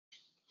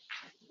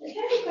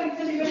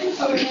everybody,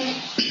 for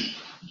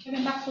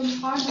coming back on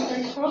time and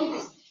very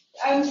prompt.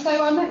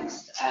 So our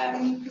next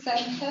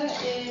presenter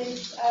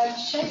is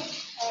Sheikh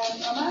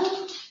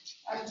Rahman.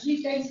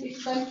 He's going to be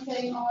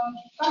presenting on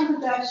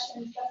Bangladesh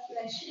and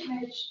destination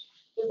image,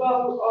 the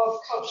role of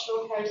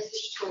cultural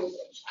heritage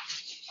tourism.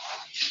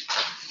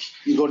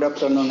 Good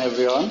afternoon,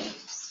 everyone.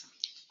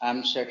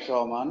 I'm Sheikh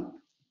Rahman.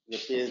 The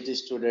PhD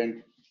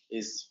student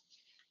is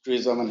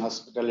Tourism and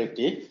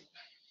Hospitality.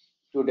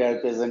 Today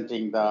I'm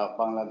presenting the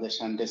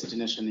Bangladesh and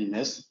destination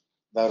image,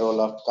 the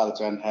role of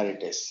culture and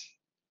heritage.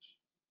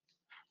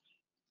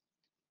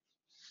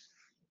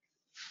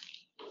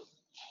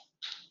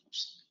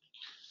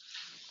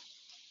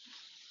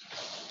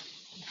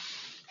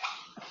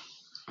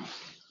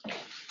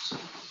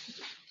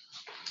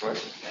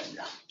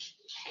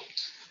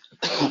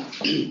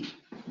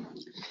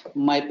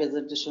 My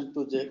presentation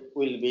today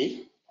will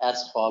be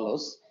as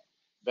follows: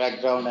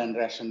 background and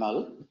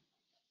rationale,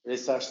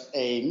 research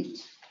aim,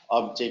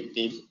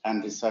 objective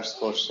and research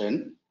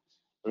question,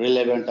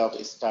 relevant of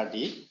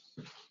study,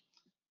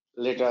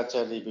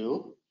 literature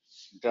review,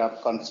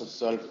 draft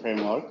conceptual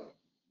framework,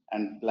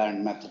 and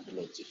planned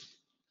methodology.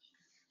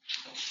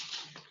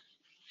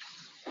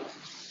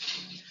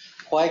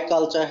 Why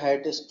culture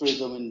heritage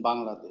tourism in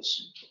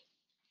Bangladesh?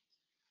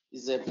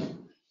 Is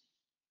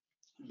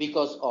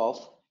because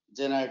of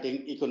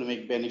generating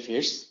economic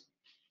benefits,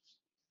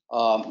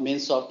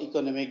 means of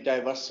economic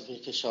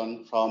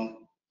diversification from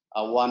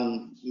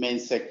one main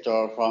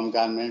sector, from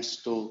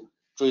garments to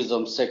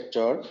tourism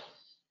sector,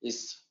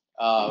 is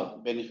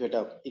benefit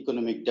of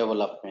economic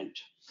development.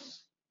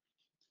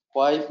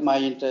 Why my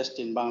interest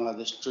in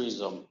Bangladesh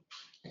tourism?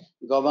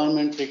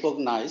 Government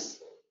recognize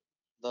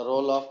the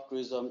role of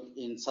tourism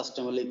in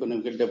sustainable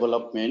economic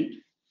development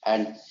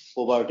and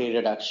poverty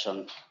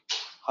reduction.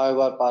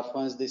 However,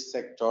 performance this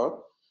sector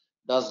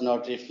does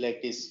not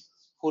reflect its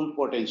full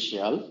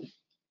potential,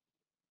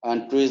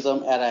 and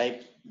tourism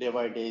arrived day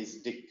by day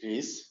is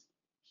decrease,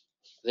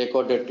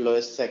 recorded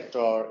lowest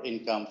sector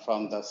income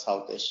from the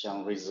South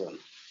Asian region.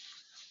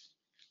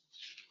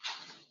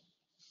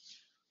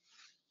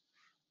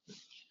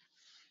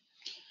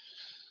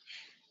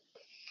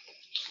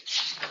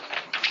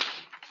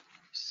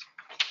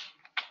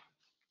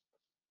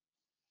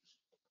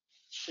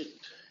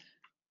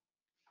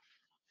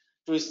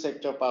 Tourist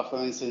sector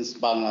performance in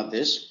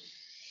Bangladesh.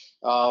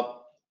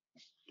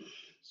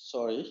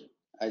 Sorry,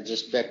 I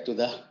just back to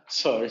the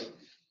sorry.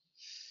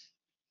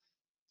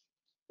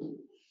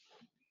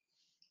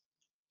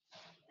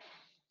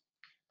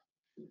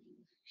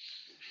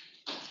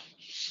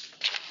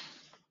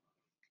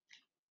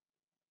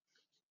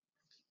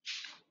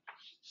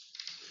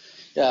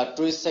 Yeah,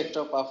 tourist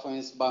sector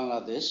performance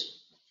Bangladesh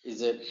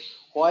is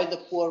why the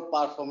poor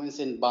performance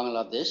in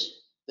Bangladesh,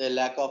 the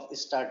lack of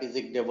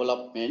strategic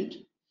development,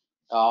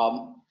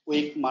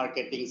 weak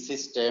marketing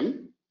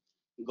system,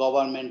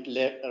 government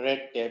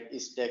red tape.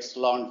 It takes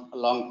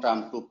long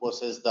time to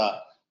process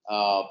the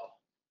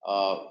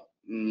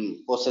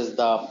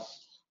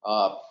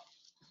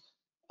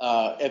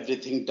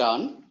everything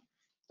done.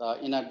 The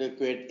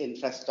inadequate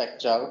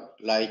infrastructure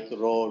like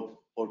road,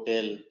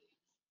 hotel,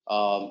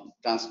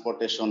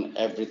 transportation,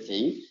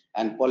 everything,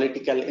 and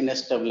political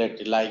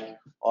instability, like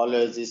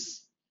always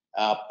is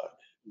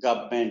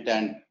government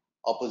and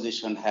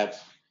opposition have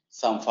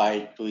some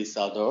fight to each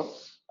other.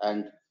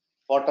 And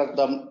what are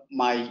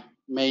my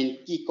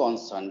main key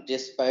concern?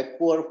 Despite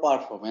poor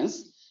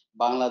performance,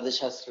 Bangladesh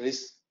has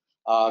reached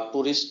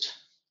tourist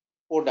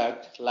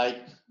product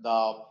like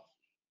the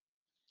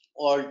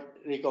world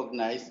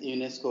recognized,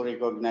 UNESCO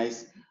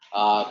recognized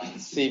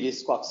sea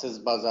beach Cox's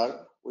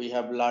Bazar. We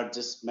have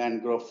largest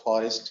mangrove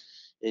forest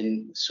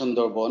in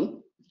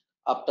Sundarban.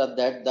 After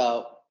that,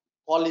 the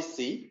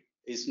policy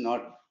is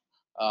not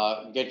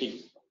getting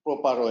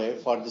proper way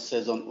for the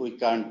season. We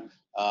can't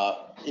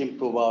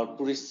improve our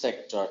tourist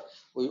sector.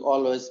 We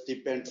always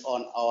depend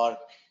on our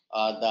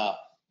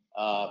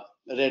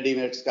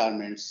ready-made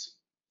garments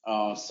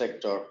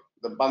sector.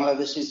 The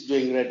Bangladesh is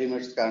doing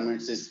ready-made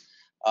garments is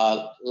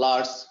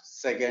large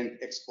second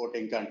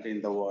exporting country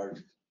in the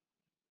world.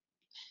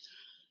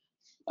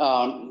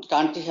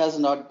 Country has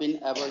not been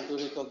able to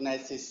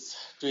recognize its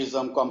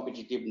tourism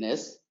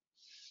competitiveness.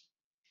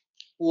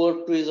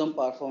 Poor tourism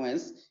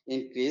performance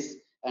increase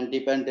and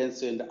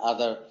dependency in the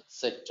other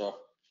sector.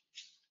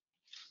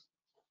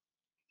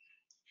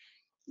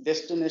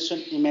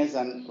 Destination image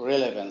and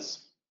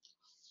relevance.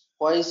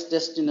 What is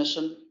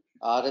destination?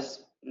 What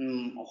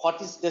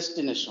is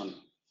destination?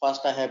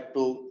 First, I have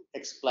to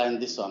explain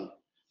this one.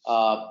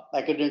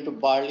 According to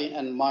Barley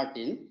and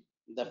Martin,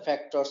 the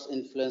factors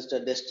influence the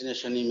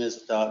destination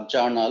image, the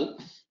journal.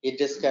 It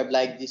described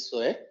like this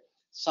way: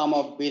 some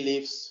of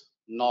beliefs,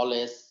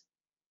 knowledge,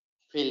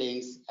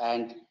 feelings,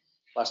 and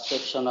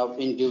perception of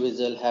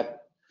individual have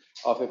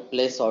of a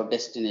place or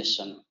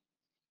destination.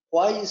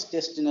 Why is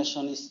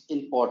destination is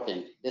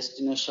important?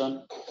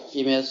 Destination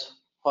image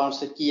forms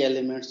the key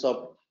elements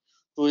of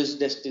tourist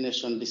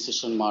destination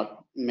decision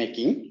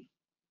making.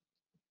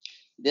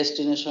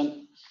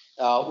 Destination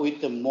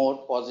with a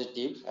more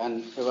positive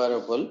and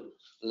favorable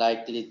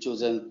likely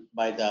chosen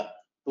by the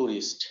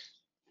tourist.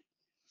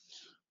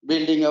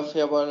 Building a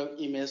favorable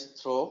image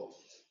through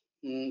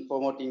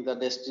promoting the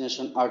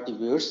destination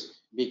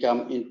attributes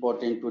become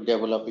important to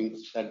developing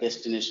the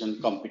destination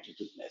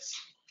competitiveness.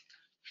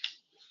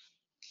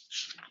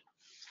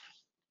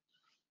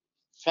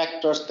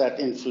 Factors that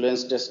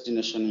influence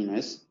destination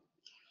image.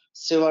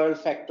 Several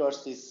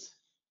factors is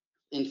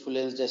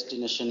influence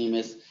destination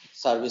image: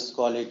 service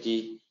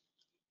quality,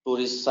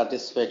 tourist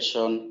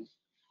satisfaction,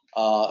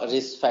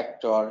 risk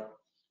factor,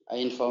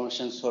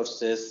 information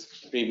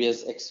sources,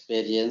 previous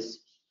experience.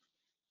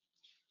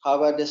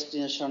 However,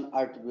 destination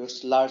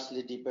attributes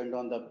largely depend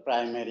on the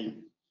primary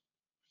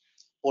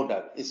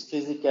product, is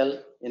physical,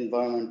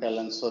 environmental,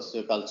 and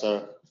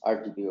socio-cultural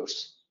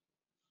attributes.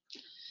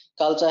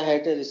 Culture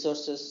heritage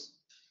resources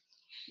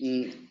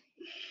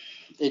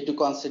need to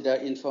consider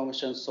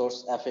information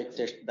source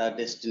affected the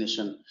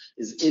destination.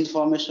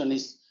 Information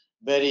is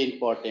very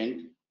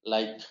important,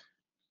 like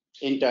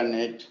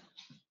internet,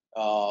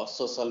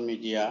 social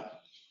media.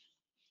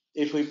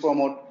 If we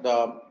promote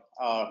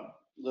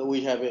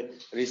we have a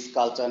rich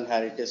culture and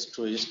heritage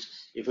tourist.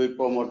 If we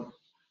promote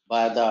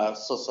via the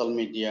social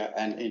media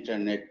and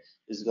internet,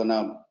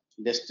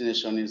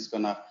 destination is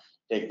gonna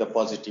take the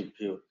positive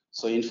view.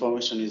 So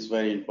information is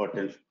very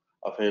important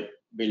of a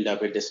build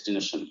up a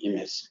destination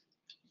image.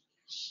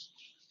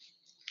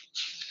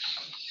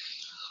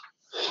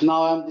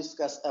 Now I'm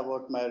discuss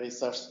about my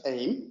research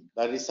aim.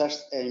 The research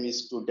aim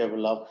is to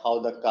develop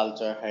how the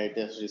culture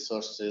heritage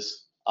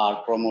resources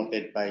are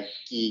promoted by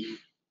key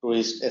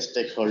tourist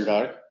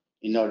stakeholder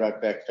in order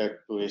to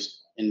attract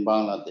tourists in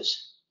Bangladesh.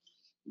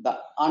 The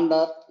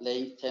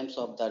underlying themes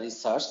of the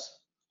research,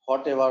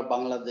 whatever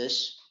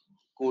Bangladesh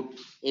could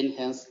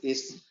enhance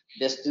its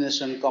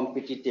destination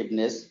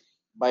competitiveness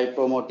by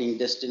promoting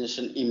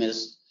destination image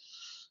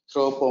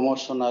through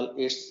promotional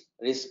its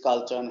rich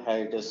culture and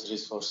heritage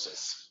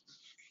resources.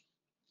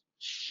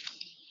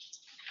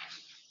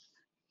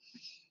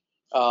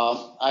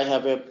 I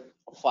have a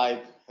 5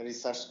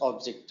 research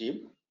objective.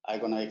 I'm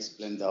gonna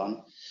explain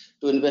them.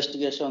 To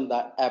investigation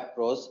the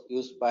approach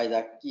used by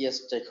the key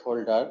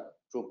stakeholder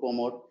to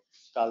promote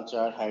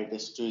culture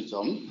heritage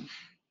tourism.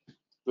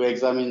 To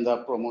examine the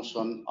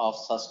promotion of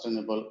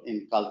sustainable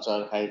in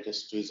culture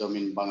heritage tourism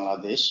in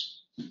Bangladesh.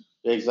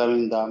 To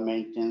examine the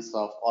maintenance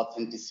of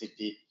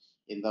authenticity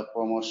in the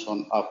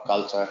promotion of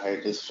culture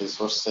heritage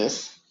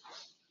resources.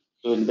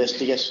 To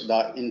investigate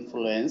the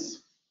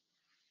influence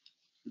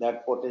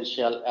that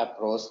potential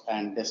approach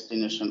and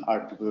destination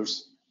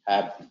attributes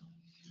have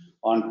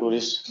on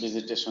tourist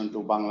visitation to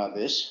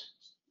Bangladesh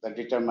that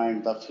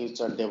determine the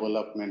future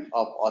development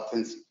of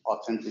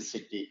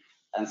authenticity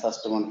and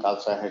sustainable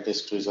cultural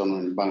heritage tourism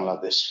in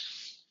Bangladesh.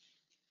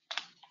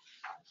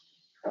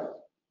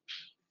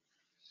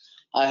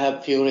 I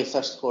have few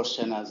research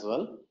questions as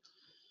well.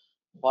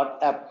 What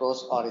approach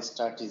or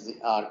strategy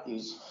are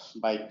used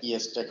by key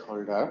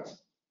stakeholder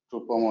to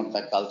promote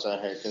the cultural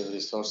heritage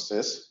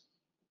resources?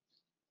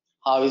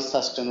 How is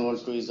sustainable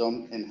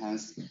tourism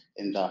enhanced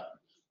in the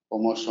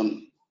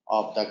promotion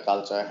of the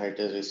cultural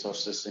heritage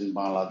resources in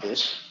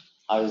Bangladesh?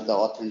 How is the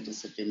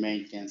authenticity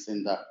maintained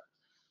in the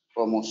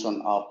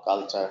promotion of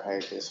cultural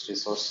heritage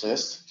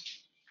resources?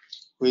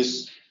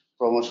 Which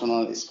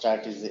promotional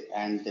strategy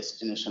and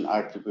destination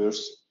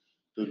attributes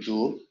to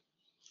do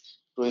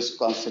tourist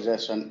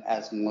consideration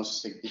as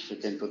most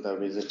significant to the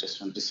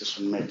visitation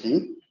decision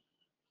making?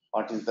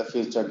 What is the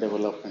future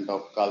development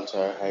of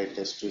cultural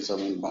heritage tourism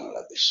in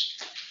Bangladesh?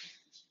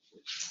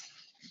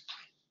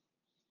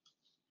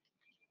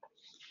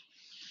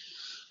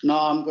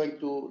 Now I'm going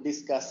to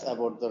discuss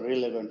about the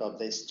relevance of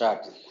the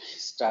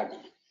study.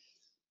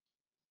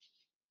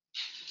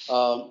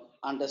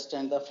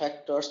 Understand the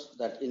factors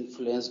that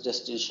influence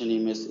destination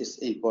image is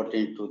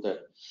important to the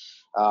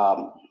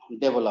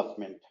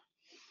development.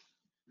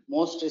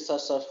 Most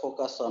researchers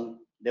focus on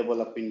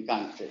developing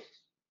country,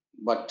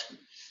 but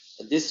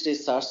this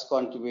research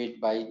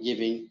contribute by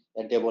giving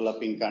a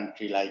developing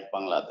country like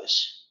Bangladesh.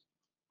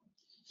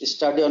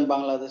 Study on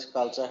Bangladesh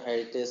culture,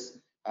 heritage,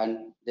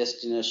 and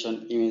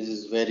destination image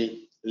is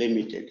very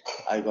limited.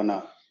 I'm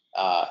gonna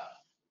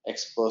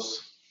expose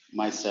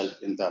myself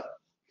in the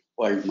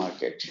world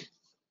market.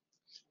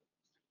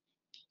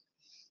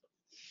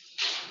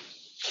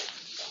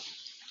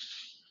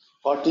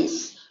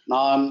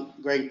 Now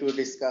I'm going to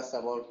discuss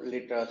about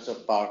literature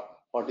part.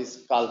 What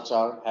is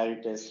culture,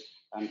 heritage,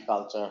 and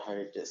culture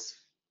heritage?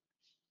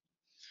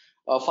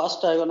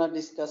 First, I'm gonna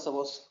discuss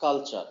about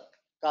culture.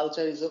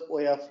 Culture is a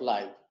way of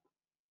life.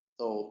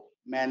 So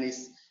man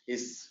is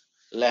his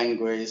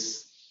language,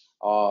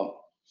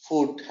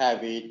 food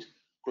habit,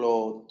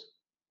 clothes,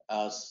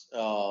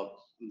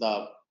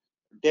 the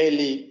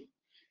daily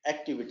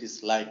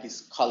activities like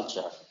his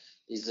culture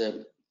is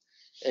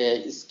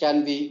it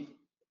can be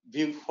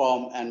viewed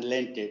from and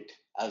lended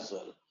as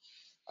well.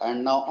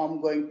 And now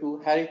I'm going to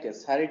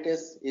heritage. Heritage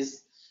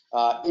is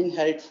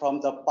inherit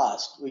from the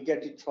past. We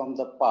get it from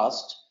the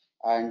past,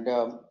 and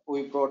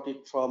we brought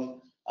it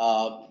from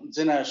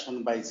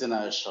generation by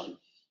generation.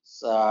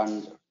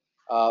 and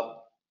uh,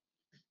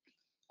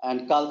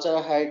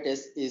 cultural heritage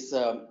is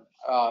a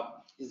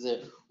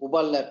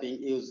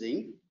overlapping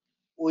using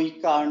we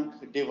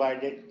can't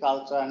divided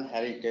culture and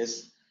heritage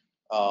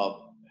uh,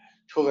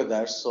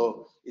 together,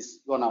 so it's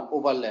gonna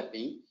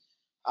overlapping.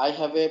 I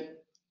have a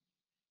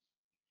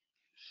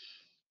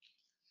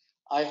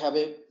I have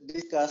a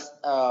discuss.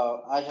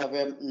 I have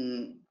a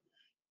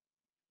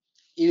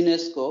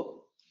UNESCO.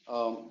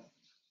 Um,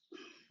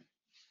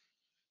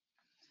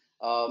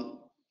 um,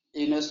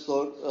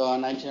 UNESCO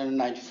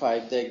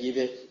 1995. They give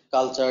a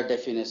culture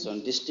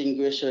definition: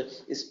 distinguish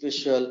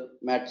spatial,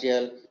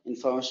 material,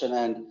 information,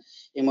 and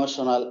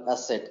emotional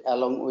asset,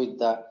 along with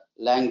the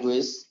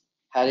language,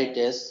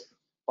 heritage,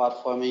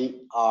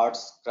 performing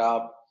arts,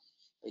 craft,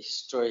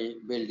 history,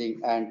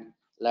 building, and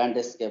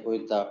landscape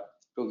with the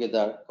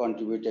together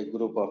contribute a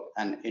group of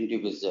an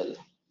individual.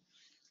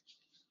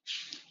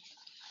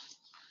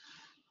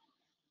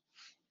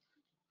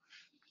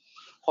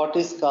 What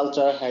is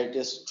cultural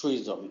heritage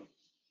tourism?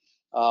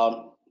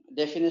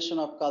 Definition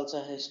of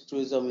cultural heritage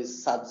tourism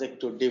is subject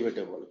to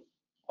debatable.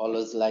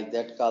 Always like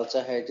that,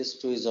 cultural heritage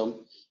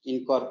tourism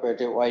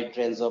incorporate a wide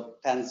range of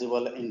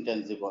tangible and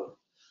intangible.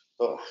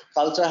 So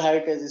cultural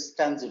heritage is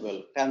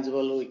tangible.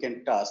 Tangible we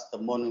can touch the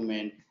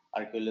monument,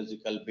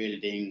 archaeological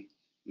building,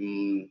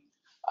 mm,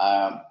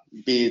 uh,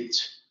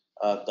 beach,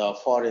 the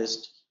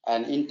forest,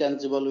 and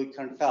intangible we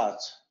can touch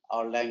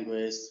our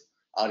language,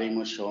 our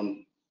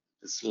emotion.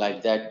 It's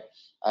like that,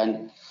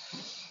 and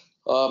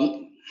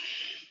um,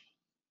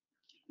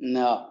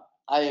 now,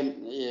 I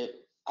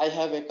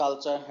have a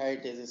culture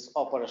heritage is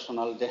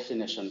operational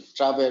definition.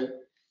 Travel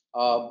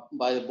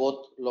by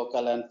both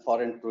local and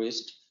foreign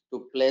tourists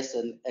to place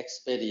and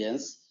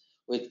experience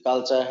with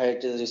culture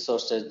heritage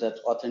resources that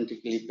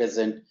authentically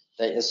present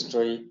the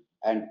history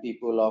and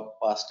people of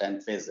past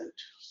and present.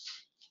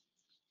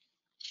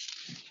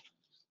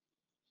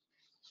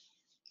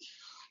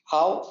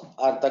 How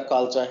are the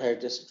culture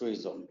heritage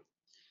tourism?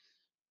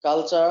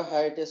 Culture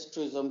heritage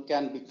tourism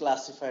can be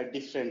classified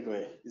different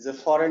way. Is a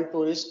foreign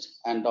tourist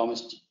and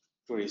domestic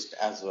tourist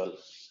as well.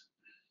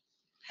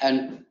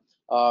 And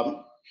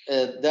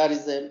there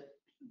is a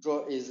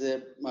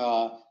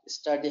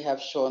study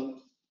have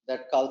shown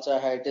that culture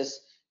heritage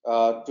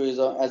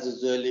tourism as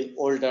usually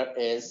older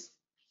age,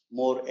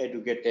 more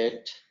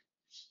educated,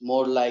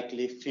 more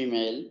likely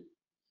female,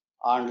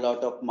 earn lot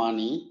of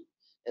money,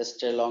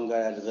 stay longer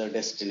at the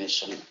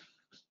destination.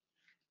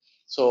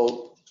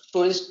 So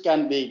tourist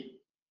can be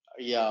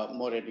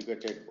more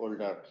educated,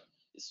 older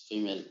is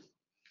female.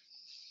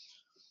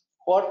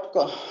 What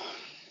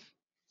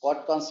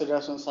what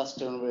consideration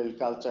sustainable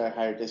culture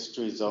heritage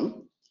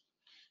tourism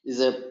is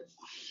a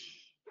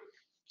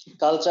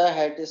culture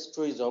heritage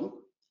tourism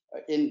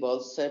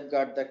involves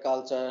safeguard the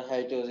culture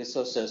heritage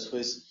resources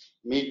which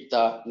meet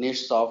the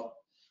needs of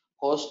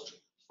host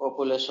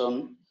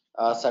population,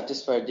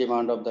 satisfy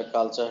demand of the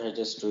culture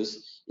heritage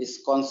tourist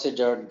is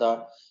considered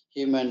the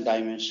human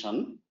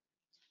dimension,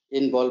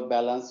 involve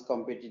balance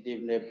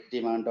competitive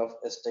demand of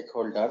a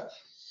stakeholder,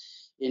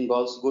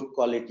 involves good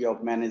quality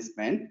of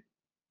management,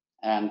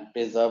 and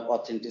preserve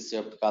authenticity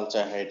of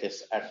culture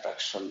heritage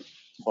attraction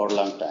for a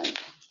long time.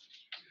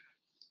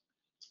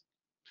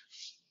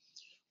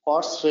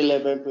 What's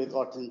relevant with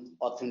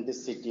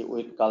authenticity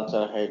with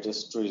cultural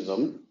heritage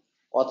tourism?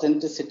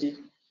 Authenticity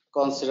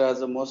considered as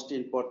the most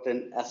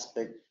important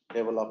aspect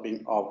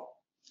developing of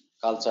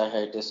cultural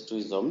heritage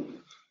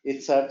tourism.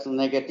 It has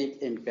negative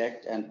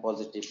impact and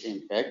positive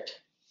impact.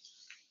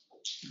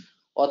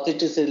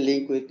 Authenticity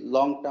linked with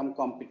long-term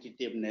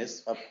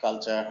competitiveness of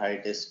cultural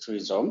heritage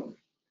tourism.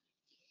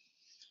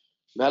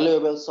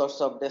 Valuable source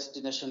of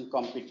destination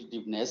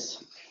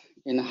competitiveness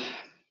in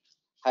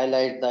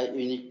highlight the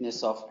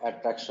uniqueness of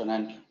attraction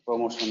and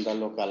promotion the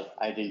local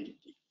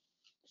identity.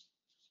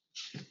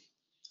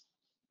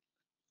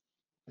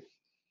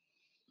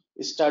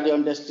 Study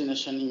on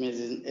destination image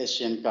in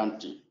Asian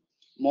country.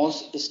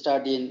 Most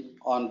study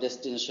on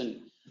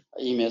destination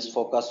image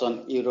focus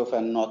on Europe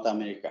and North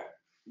America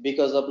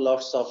because of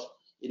lots of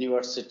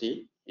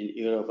university in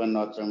Europe and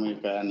North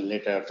America and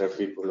later after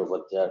people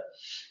over there.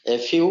 A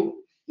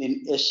few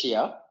in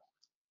Asia,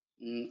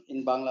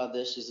 in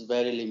Bangladesh is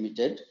very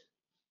limited.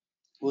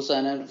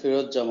 Hussain and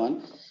Firoz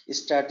Jaman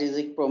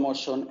strategic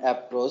promotion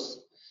approach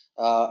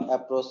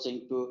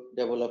approaching to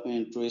developing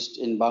interest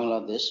in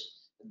Bangladesh.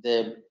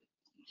 They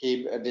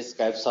he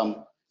describes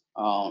some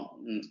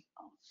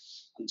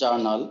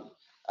journal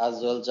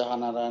as well.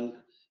 Jahanaran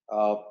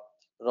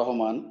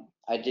Rahman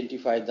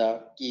identify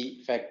the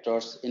key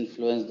factors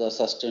influence the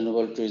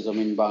sustainable tourism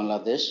in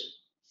Bangladesh.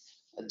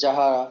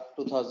 Jahara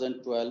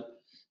 2012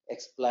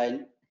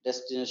 explain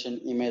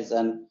destination image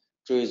and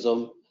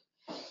tourism,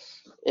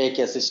 a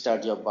case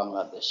study of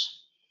Bangladesh.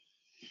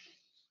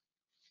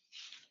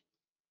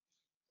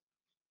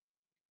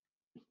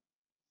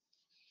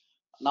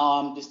 Now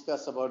I'm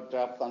discuss about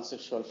draft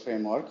conceptual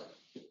framework.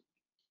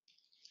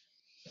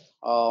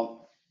 Uh,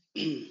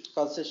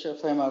 Conceptual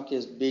framework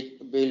is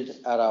built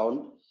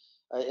around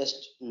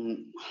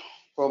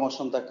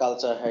promotion of the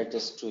culture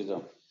heritage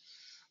tourism.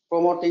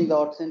 Promoting the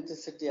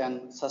authenticity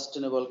and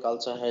sustainable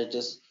culture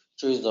heritage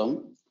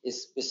tourism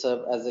is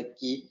perceived as a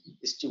key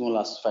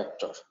stimulus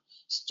factor.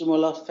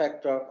 Stimulus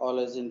factor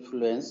always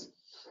influence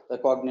the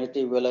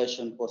cognitive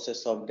evaluation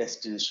process of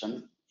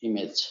destination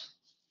image.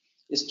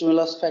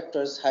 Stimulus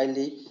factor is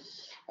highly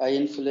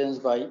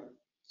influenced by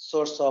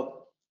source of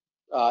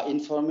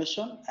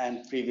information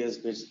and previous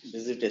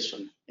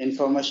visitation.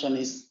 Information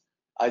is,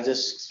 I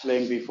just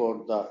explained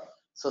before, the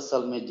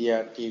social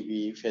media,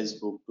 TV,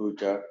 Facebook,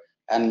 Twitter,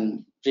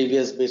 and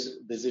previous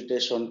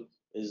visitation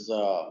is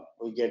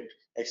we get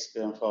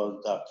experience for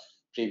the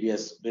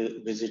previous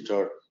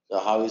visitor,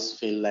 how is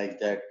feel like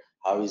that,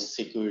 how is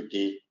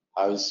security,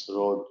 how is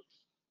road,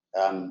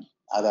 and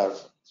other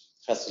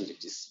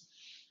facilities.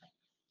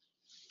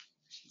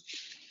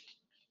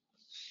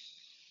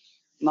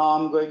 Now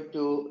I'm going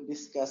to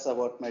discuss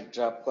about my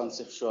draft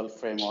conceptual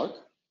framework.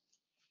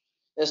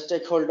 A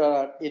stakeholder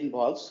are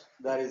involved.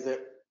 There is a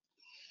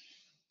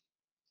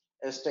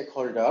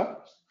stakeholder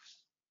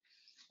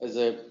is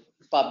a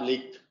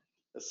public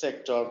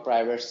sector,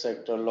 private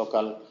sector,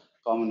 local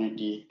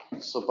community,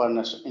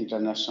 supranational,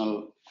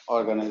 international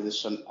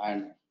organization,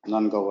 and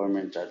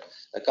non-governmental.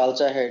 The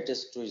culture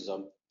heritage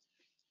tourism.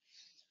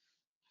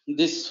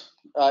 This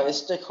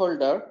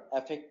stakeholder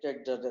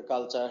affected the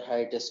culture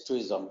heritage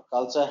tourism.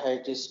 Culture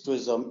heritage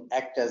tourism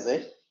act as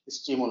a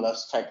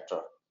stimulus factor.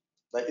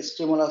 The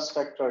stimulus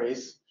factor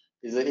is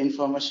the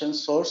information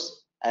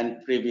source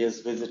and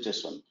previous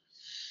visitation.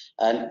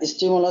 And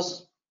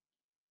stimulus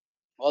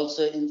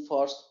also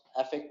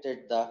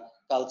affected the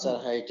culture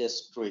heritage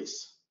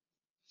tourism.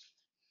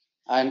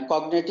 And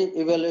cognitive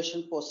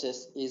evaluation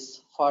process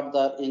is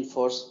further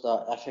enforce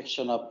the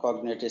affection of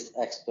cognitive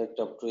aspect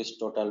of tourist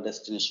total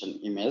destination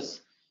image.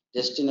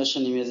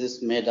 Destination image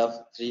is made of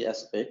three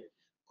aspects: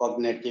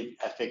 cognitive,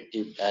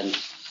 affective, and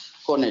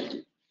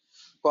cognitive.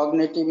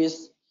 Cognitive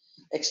is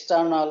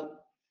external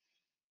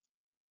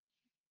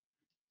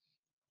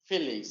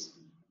feelings.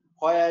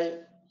 Why I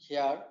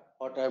here,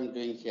 what I'm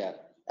doing here.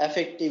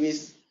 Affective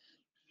is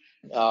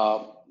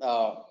uh,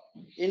 uh,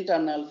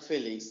 internal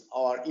feelings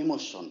or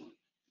emotion,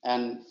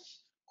 and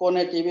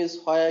cognitive is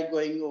why I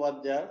going over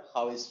there,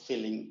 how is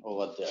feeling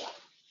over there.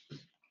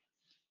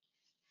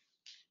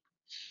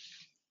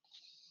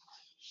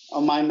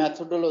 My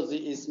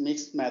methodology is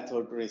mixed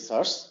method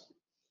research.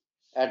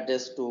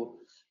 Address to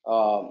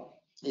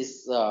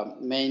is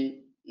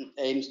main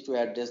aims to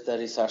address the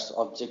research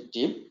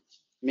objective.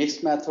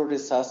 Mixed method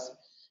research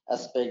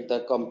aspect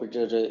the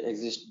computer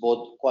exists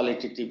both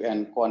qualitative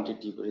and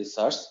quantitative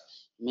research.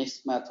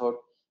 Mixed method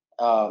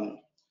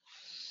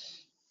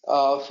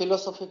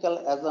philosophical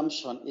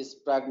assumption is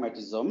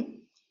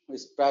pragmatism.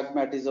 Which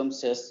pragmatism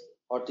says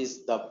what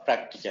is the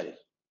practical.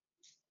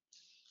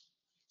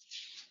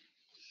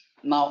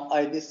 Now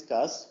I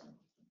discuss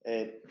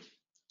a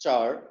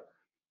chart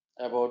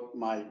about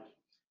my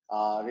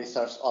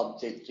research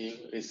objective,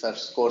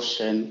 research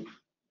question,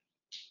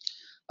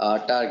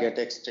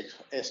 target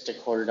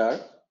stakeholder,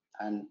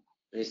 and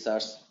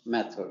research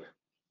method.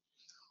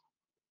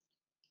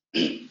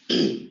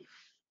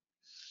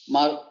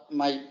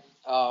 My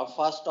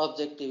first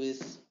objective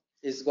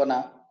is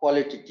gonna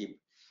qualitative.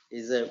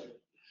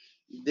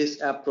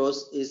 This approach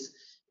is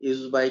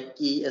used by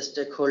key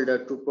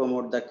stakeholder to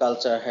promote the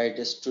culture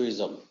heritage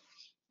tourism.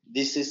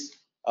 This is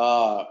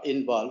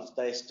involves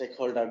the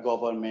stakeholder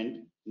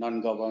government,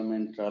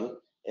 non-governmental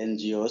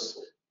NGOs,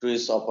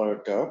 tourist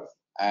operator,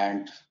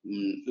 and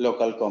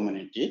local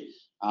community.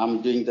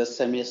 I'm doing the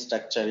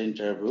semi-structured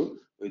interview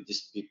with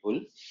these people.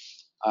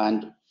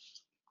 And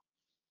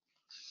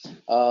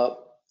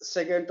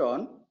second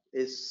one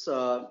is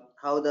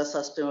how the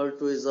sustainable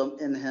tourism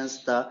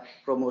enhance the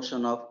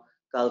promotion of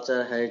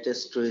culture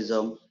heritage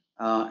tourism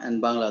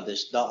in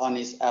Bangladesh. The one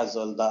is as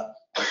well the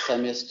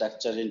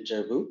semi-structured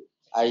interview.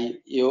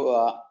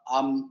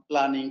 I'm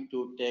planning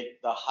to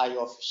take the high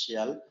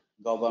official,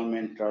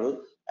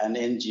 governmental, and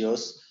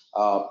NGOs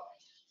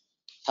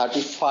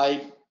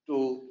 35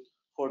 to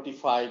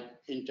 45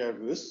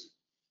 interviews,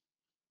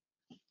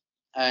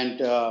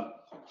 and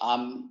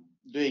I'm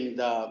doing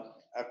the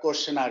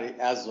questionnaire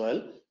as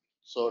well.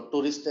 So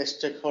tourist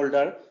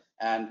stakeholder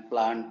and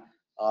plan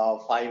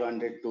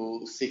 500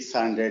 to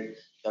 600.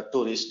 The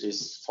tourist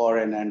is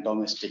foreign and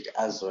domestic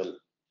as well.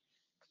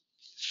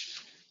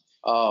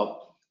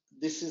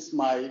 This is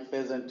my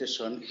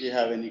presentation. If you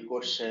have any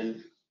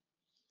question,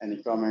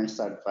 any comments,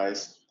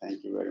 advice,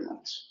 thank you very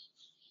much.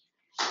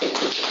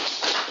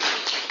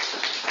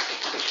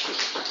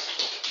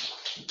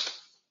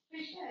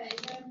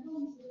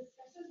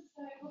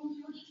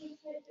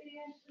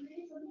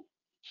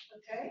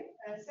 Okay,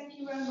 thank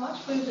you very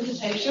much for your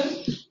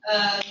presentation.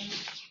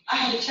 I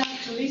had a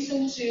chance to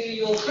listen to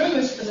your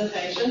previous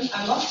presentation.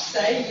 I must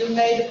say you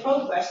made a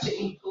progress to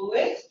improve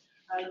it,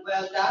 and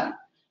well done.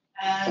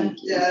 And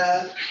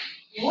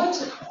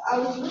what I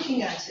was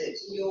looking at it,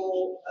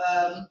 your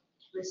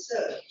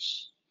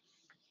research.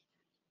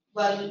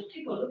 When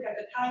people look at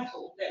the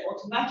title, they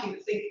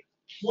automatically think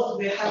what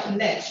will happen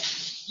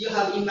next. You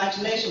have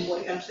imagination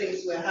what kind of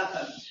things will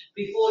happen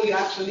before you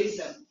actually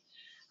listen.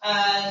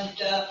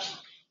 And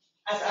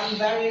as I'm a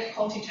very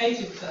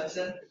quantitative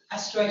person, I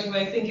straight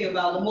away thinking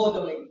about the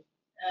modeling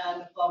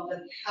and from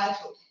the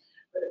title.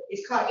 But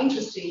it's quite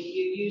interesting,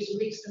 you use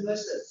mixed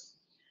methods.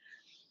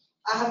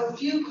 I have a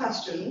few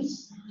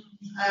questions,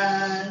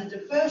 and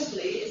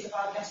firstly is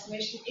about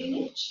destination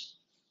image.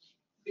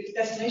 Because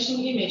destination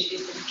image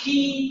is the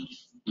key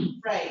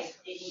phrase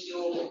in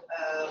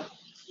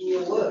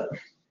your work.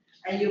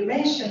 And you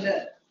mentioned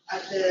that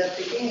at the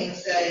beginning,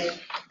 say,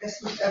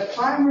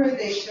 primary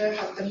data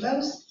have the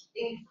most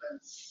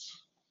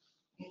influence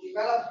in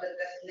developing the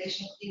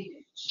destination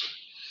image.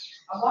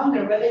 I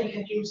wonder whether you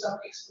can give some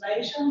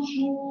explanation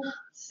who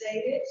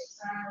said it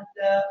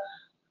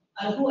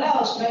and who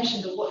else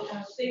mentioned what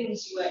kind of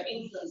things were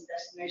influenced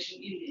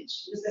destination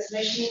image? Because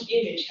destination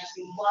image has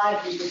been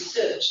widely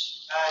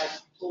researched by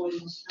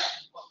tourism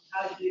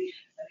hospitality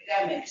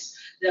academics.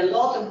 There are a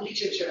lot of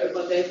literature,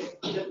 but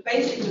they're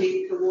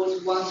basically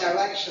towards one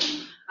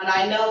direction. And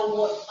I know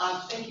what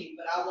I'm thinking,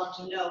 but I want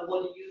to know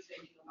what are you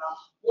thinking about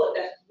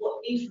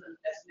what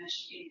influenced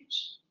destination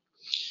image?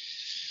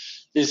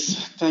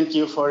 Yes, thank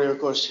you for your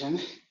question.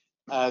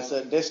 As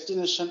a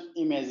destination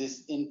image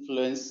is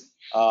influence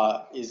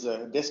is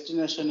a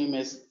destination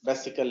image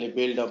basically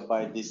built up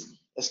by this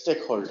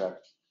stakeholder.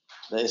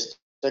 The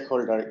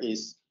stakeholder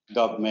is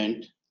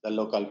government, the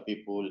local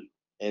people,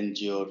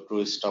 NGO,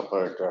 tourist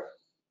operator.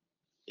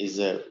 Is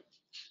a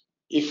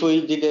if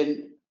we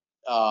didn't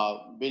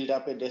build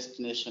up a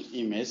destination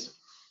image,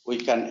 we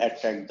can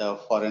attract the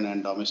foreign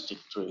and domestic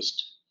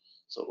tourist.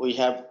 So we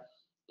have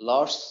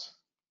lots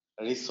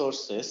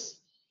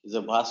resources, is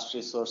a vast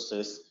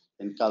resources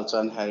in culture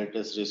and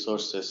heritage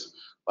resources,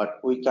 but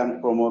we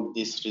can promote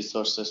these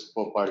resources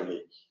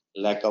properly.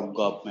 Lack of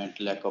government,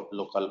 lack of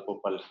local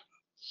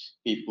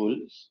people.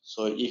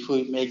 So if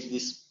we make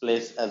this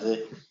place as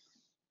a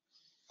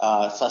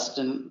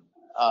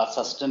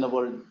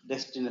sustainable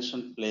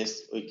destination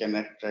place, we can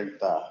attract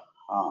the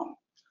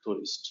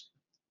tourist.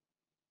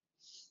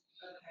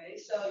 Okay,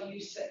 so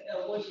you said,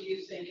 what do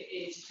you think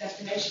is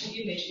destination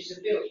image is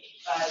built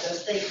by the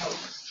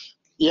stakeholders?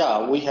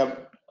 Yeah, we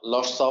have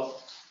lots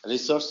of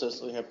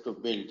resources we have to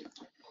build.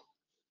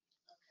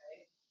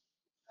 Okay,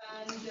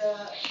 and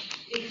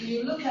if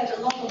you look at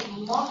a lot of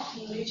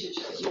marketing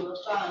literature, you will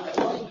find that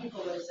a lot of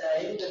people will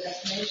say the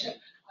destination,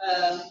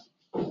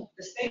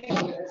 the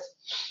stakeholders,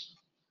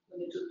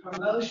 when they do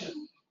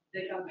promotion,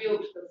 they can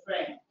build the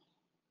frame.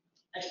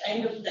 At the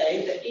end of the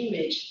day, the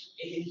image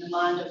is in the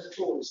mind of the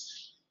tourist.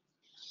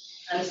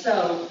 And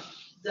so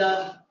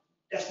the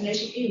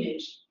destination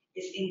image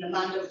is in the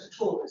mind of the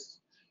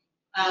tourist.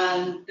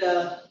 And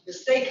the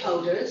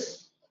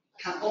stakeholders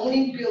can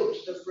only build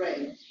the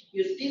frame,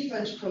 use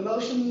different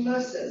promotion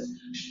methods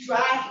to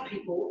drive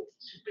people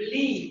to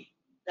believe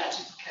that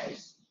is the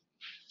case.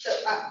 So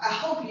I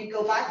hope you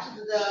go back to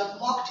the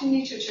marketing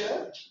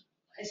literature,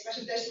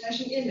 especially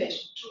destination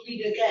image, to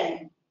read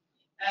again.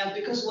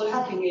 Because what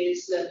happened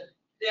is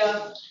there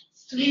are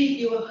three,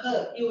 you will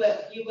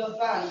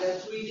find there are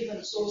three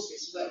different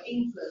sources where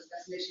influence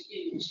destination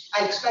image.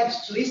 I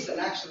expect to listen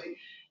actually,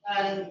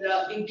 and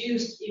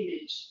induced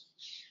image.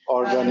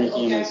 Organic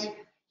image.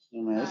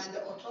 And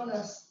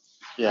autonomous.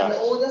 Yeah. And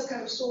all those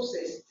kind of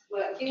sources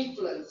will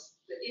influence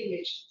the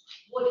image.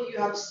 What you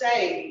have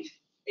said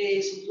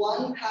is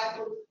one type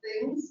of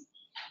things.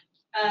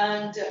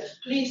 And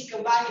please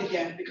go back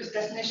again because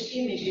destination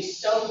image is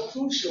so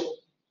crucial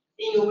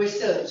in your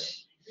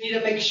research. You need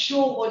to make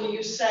sure what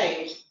you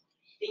say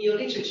in your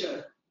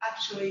literature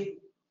actually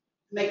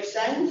makes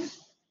sense.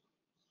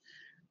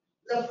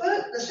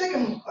 The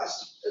second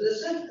question,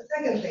 the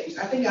second thing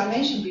I think I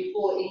mentioned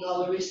before in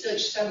our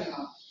research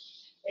seminar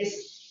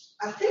is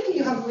I think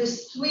you have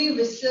three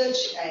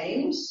research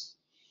aims,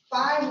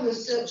 5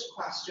 research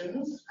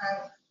questions,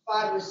 and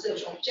 5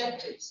 research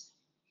objectives.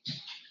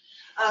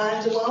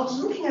 And when I was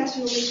looking at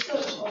your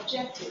research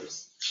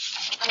objectives,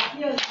 I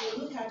feel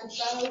you look at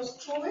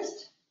both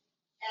tourists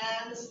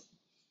and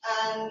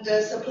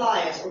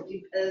suppliers or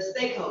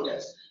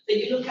stakeholders. So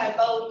you look at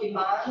both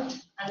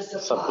demand and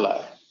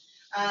supply.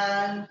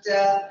 And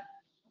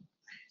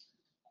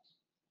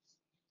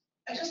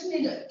I just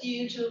need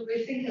you to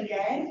rethink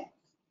again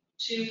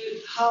to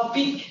how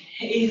big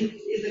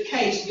is the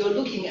case you're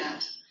looking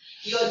at.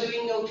 You're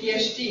doing your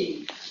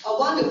PhD. I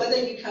wonder whether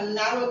you can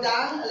narrow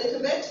down a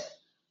little bit.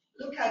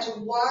 Look at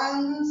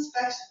one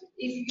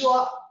if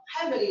you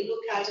heavily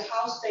look at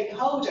how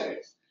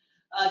stakeholders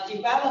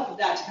develop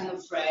that kind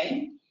of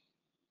frame,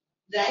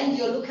 then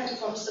you look at it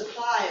from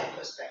supplier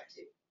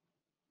perspective.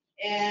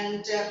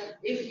 And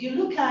if you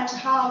look at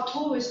how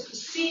tourists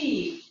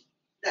perceive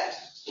that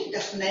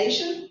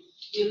destination,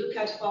 you look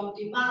at it from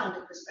demand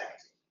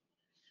perspective.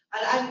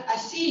 And I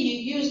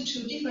see you use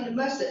 2 different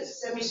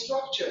methods.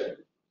 Semi-structured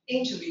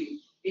interview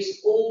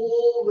is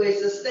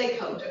always the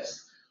stakeholders,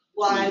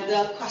 while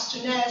the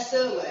questionnaire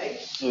survey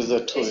is with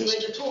the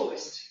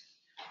tourist.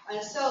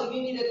 And so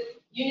you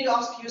need to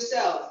ask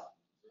yourself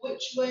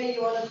which way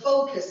you want to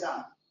focus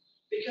on,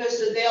 because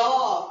they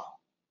are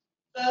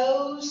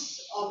both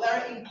are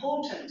very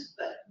important.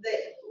 But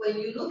when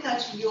you look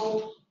at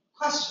your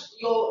question,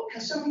 your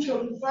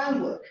conceptual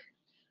framework,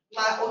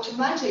 my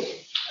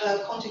automatic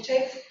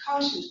quantitative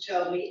conscience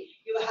tell me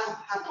you have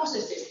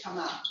hypotheses come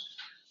out,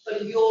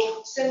 but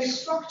your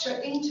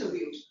semi-structured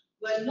interviews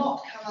will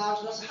not come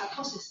out as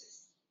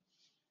hypotheses.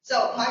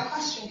 So my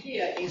question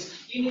here is,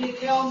 you need to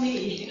tell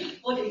me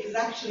what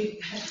exactly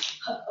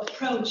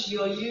approach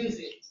you're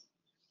using.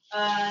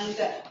 And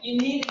you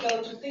need to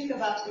go to think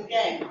about it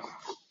again,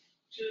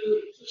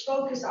 to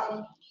focus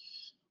on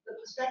the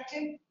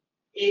perspective.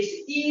 Is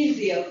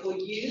easier for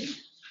you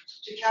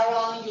to carry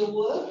on your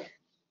work.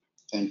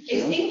 Thank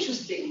It's you.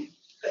 interesting,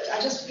 but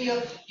I just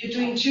feel you're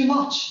doing too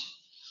much.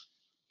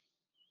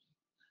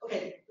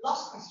 Okay,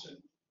 last question.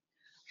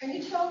 Can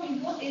you tell me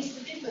what is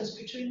the difference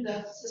between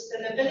the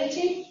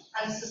sustainability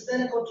and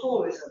sustainable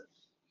tourism?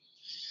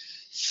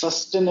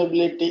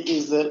 Sustainability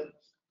is a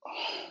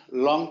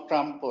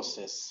long-term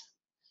process.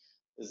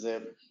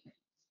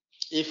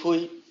 If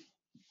we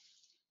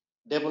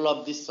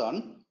develop this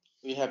one,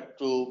 we have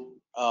to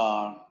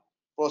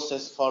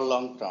process for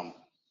long term.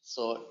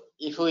 So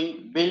if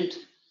we build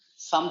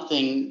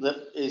something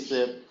that is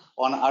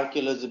on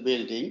archaeology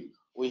building,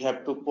 we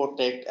have to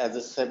protect as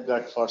a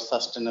safeguard for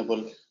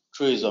sustainable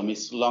tourism.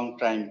 It's long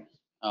time,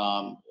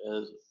 a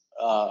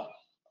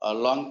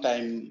long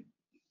time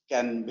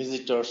can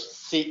visitors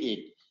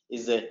see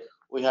it.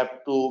 We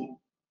have to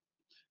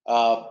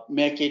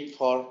make it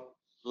for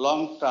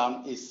long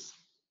term is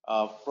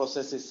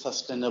process is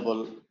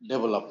sustainable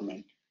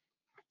development,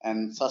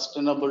 and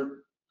sustainable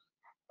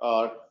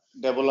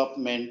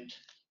development,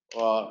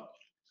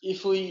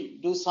 if we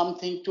do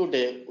something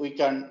today we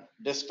can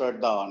destroy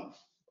down.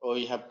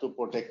 We have to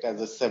protect as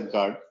a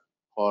safeguard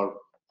for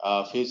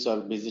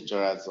future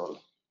visitor as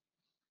well.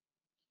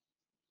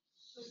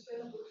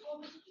 Sustainable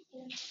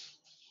tourism?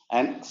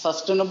 And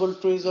sustainable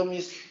tourism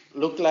is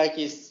look like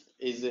is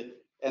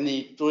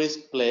any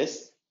tourist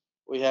place.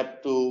 We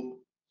have to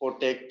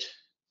protect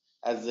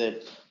as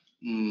a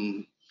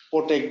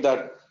protect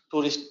the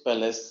tourist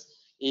place.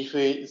 If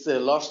it's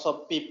lots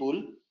of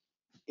people,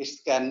 it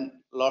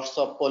can lots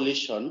of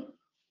pollution.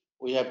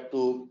 We have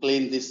to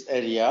clean this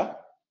area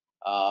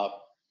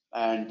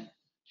and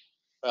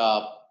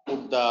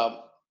put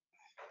the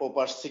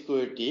proper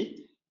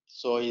security.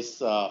 So it's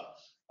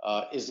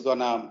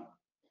gonna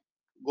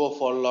go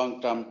for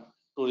long-term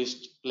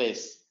tourist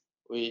place.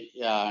 We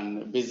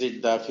and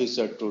visit the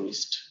future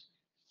tourist.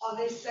 Are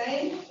they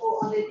same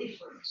or are they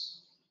different?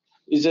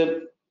 Is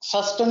a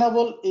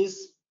sustainable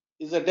is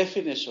a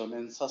definition,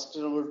 and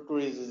sustainable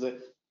tourism is a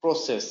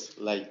process.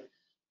 Like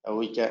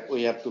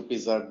we have to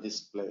preserve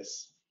this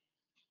place.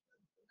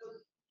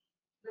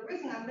 The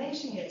reason I'm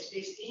mentioning it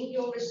is in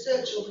your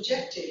research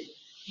objective,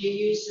 you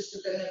use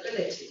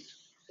sustainability.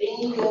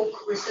 In your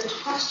research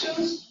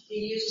questions,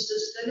 you use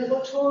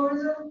sustainable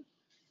tourism.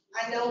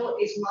 I know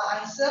what is my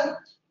answer,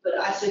 but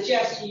I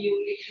suggest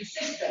you be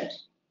consistent.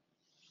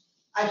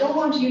 I don't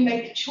want you to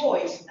make a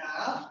choice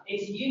now.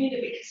 Is you need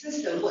to be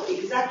consistent what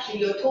exactly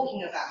you're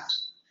talking about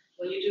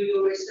when you do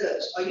your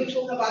research. Are you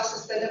talking about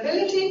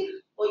sustainability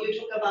or you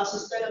talk about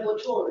sustainable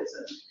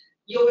tourism?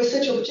 Your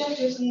research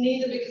objectives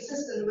need to be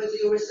consistent with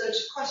your research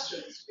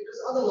questions, because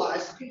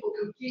otherwise people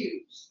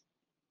confuse.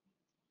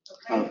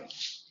 Okay?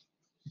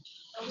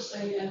 I would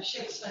say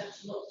Sheikh spent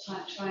a lot of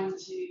time trying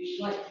to,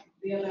 like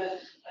the other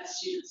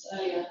students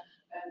earlier,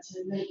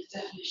 to make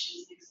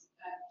definitions,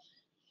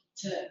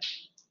 to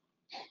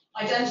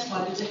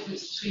identify the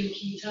difference between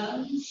key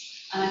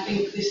terms. And I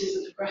think this is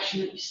a progression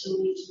that you still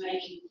need to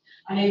make.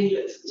 And I know you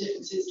looked at the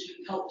differences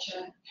between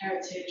culture,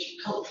 heritage, and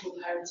cultural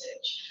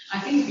heritage. I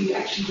think it would be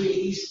actually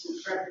really useful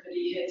for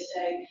everybody here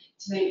today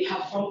to maybe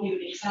have from you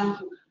an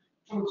example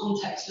from a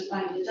context of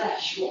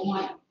Bangladesh, what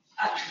might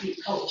actually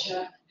be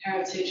culture,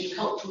 heritage, and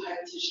cultural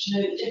heritage, to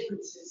know the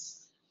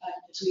differences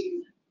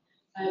between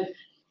them.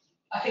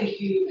 I think if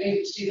you were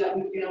able to do that,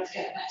 we'd be able to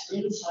get better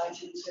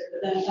insight into it.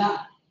 But then that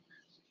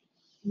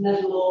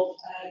level of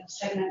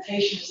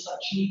segmentation as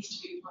such needs to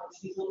be applied to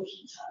these other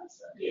key terms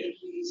that are being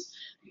used,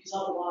 because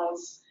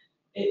otherwise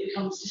it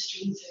becomes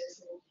disjointed,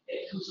 or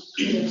it becomes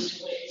unclear as to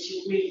what it is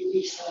you're really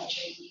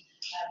researching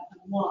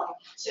and why.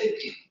 So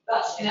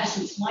that's in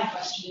essence my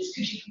question is,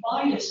 could you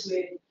provide us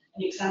with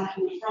an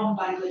example from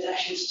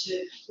Bangladesh as to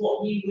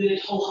what we would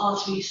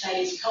wholeheartedly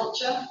say is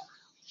culture,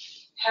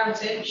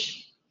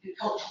 heritage, and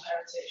cultural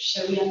heritage,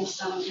 so we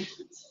understand the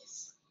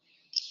differences?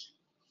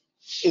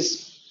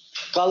 Is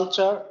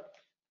culture,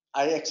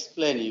 I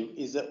explain you,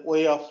 is a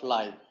way of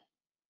life.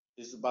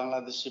 Is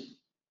Bangladeshi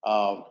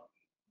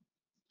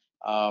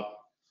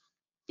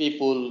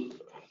people,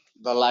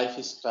 the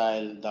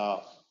lifestyle,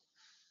 the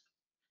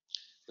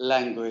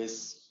language,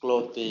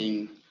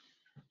 clothing,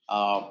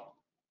 and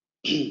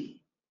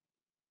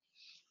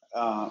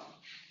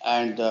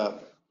the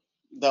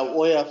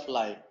way of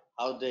life,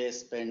 how they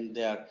spend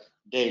their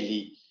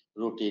daily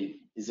routine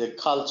is a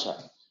culture.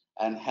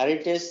 And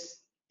heritage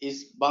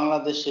is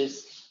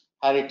Bangladesh's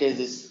heritage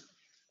is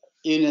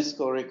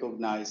UNESCO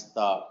recognized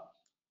the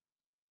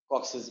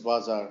Cox's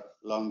Bazar,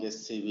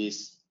 longest sea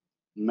beach,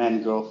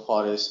 mangrove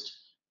forest,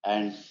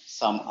 and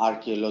some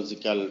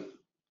archaeological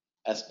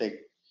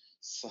aspect.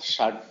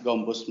 Shad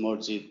Gambus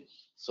Masjid.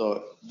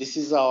 So this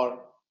is our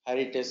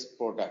heritage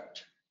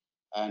product,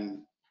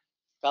 and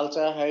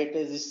cultural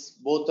heritage is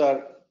both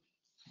are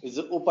is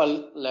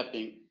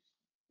overlapping.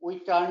 We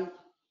can't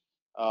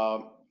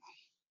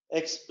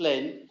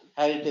explain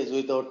heritage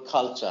without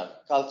culture.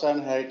 Culture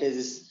and heritage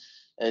is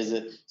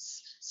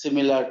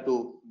similar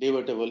to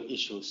debatable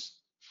issues.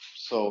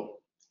 So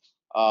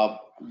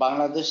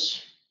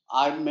Bangladesh,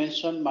 I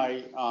mentioned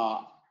my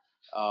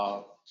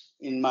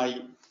in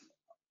my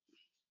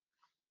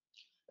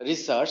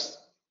research,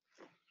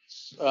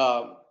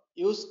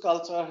 use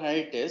cultural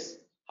heritage.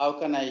 How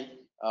can I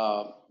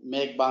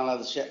make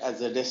Bangladesh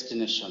as a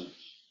destination,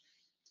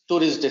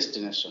 tourist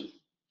destination?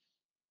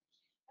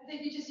 I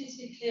think you just need to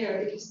be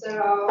clear because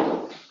there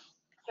are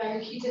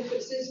very key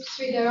differences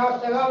between there are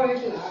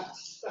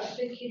overlaps, but I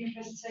think in your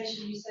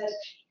presentation you said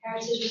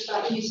heritage is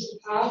about the use of the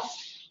past.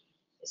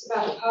 It's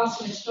about the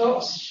past and its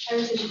thoughts.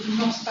 Heritage is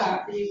not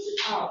about the use of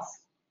the past.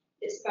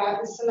 It's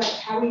about the select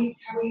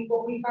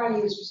what we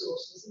value as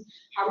resources and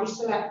how we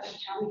select them,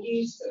 how we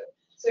use them.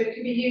 So it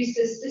could be used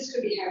as this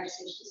could be heritage,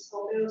 this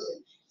whole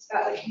building. It's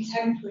about the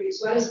contemporary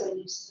as well as the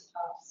use of the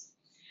past.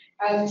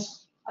 And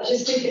I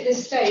just think at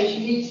this stage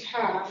you need to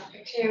have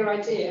a clear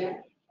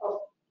idea of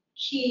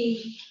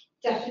key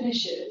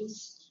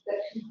definitions that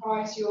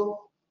comprise your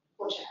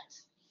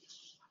project,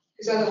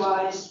 because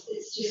otherwise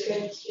it's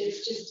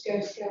just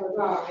going to go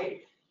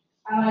awry.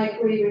 And I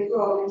agree with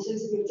Rob in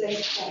terms of your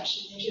data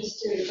collection, you're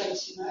just doing way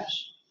too much.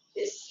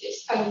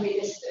 It's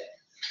unrealistic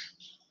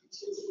in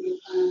terms of your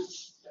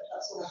plans. But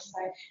that's all I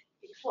say.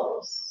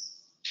 Because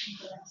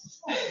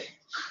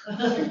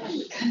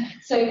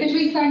so could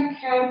we thank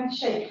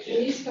Sheikh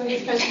please for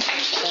his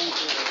presentation? Thank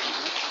you.